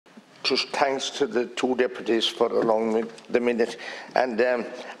just thanks to the two deputies for allowing me the minute. And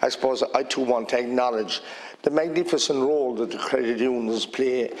I suppose I too want to acknowledge the magnificent role that the credit unions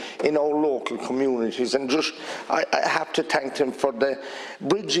play in our local communities, and I have to thank them for the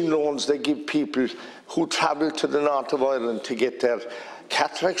bridging loans they give people who travel to the north of Ireland to get their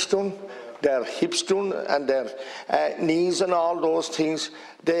cataracts done, their hips done, and their knees and all those things.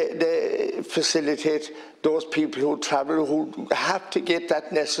 They facilitate those people who travel, who have to get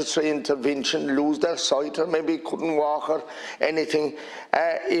that necessary intervention, lose their sight or maybe couldn't walk or anything.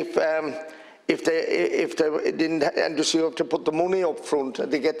 If they didn't, and you have to put the money up front,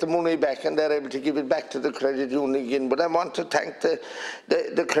 and they get the money back, and they're able to give it back to the credit union again. But I want to thank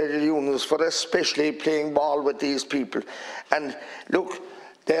the credit unions for especially playing ball with these people. And look,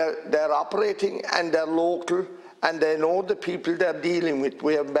 they're operating and they're local, and they know the people they're dealing with.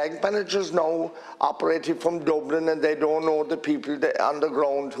 We have bank managers now operating from Dublin, and they don't know the people on the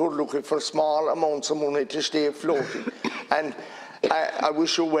ground who are looking for small amounts of money to stay floating. And I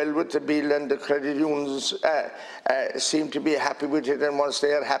wish you well with the bill, and the credit unions seem to be happy with it, and once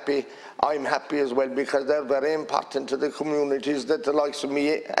they are happy, I'm happy as well, because they're very important to the communities that the likes of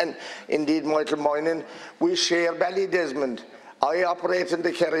me and indeed Michael Moynihan, we share Ballydesmond. I operate in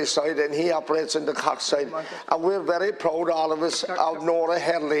the Kerry side and he operates in the Cork side, and we're very proud, all of us, of Nora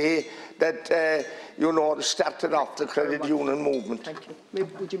Herlihy, that you know, started off the credit union movement. Thank you. Maybe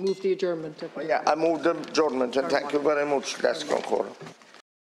would you move the adjournment? Yeah, I move the adjournment, and thank you very much. That's concurrent.